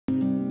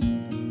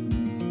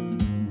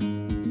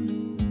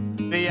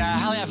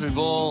Halley Appleby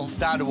Ball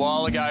started a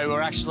while ago. We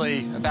were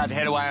actually about to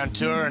head away on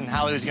tour and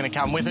Halley was going to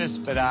come with us,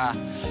 but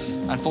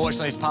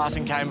unfortunately his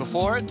passing came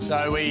before it,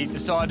 so we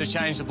decided to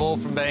change the ball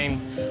from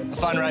being a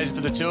fundraiser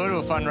for the tour to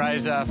a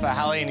fundraiser for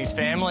Halley and his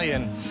family,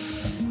 and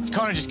it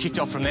kind of just kicked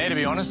off from there, to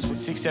be honest. It was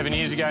 6-7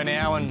 years ago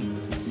now, and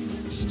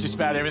it's just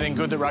about everything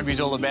good that rugby's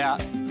all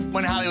about.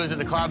 When Halley was at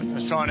the club, he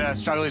was trying to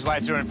struggle his way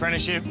through an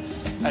apprenticeship.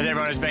 As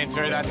everyone who's been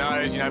through that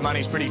knows,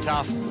 money's pretty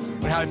tough.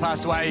 When Halley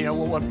passed away,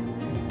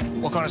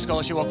 what kind of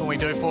scholarship, what can we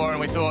do for her? And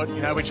we thought,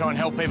 we'd try and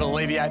help people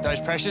alleviate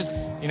those pressures,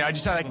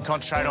 just so they can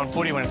concentrate on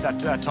footy when that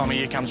time of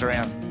year comes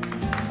around.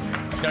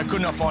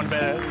 Could not find a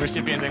better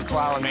recipient than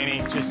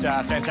Lamini. Just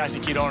a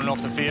fantastic kid on and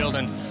off the field,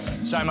 and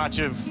so much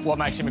of what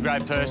makes him a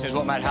great person is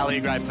what made Halley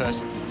a great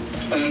person.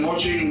 And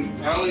watching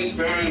Halley's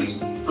parents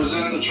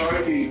present the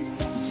trophy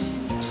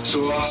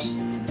to us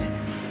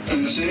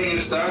and seeing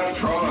his dad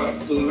cry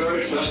for the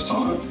very first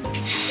time,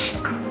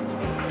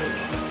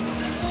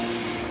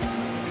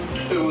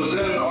 it was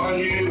then I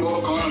knew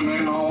what kind of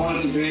man I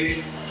wanted to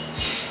be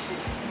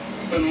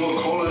and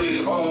what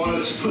qualities I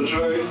wanted to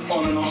portray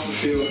on and off the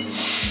field.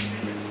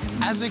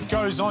 As it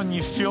goes on,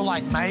 you feel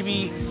like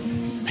maybe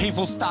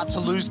people start to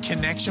lose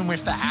connection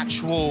with the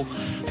actual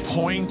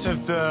point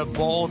of the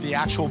ball, the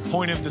actual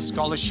point of the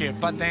scholarship,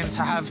 but then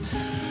to have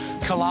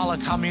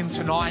Kalala come in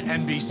tonight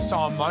and be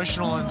so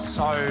emotional and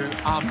so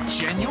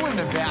genuine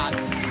about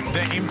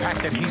the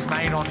impact that he's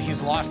made on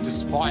his life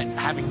despite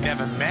having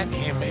never met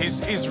him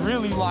is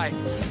really like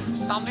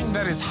something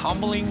that is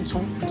humbling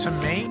to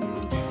me.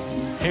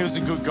 He was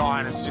a good guy,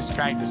 and it's just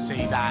great to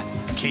see that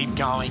keep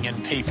going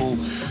and people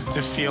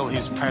to feel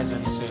his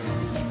presence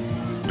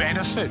and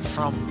benefit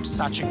from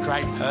such a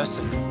great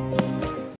person.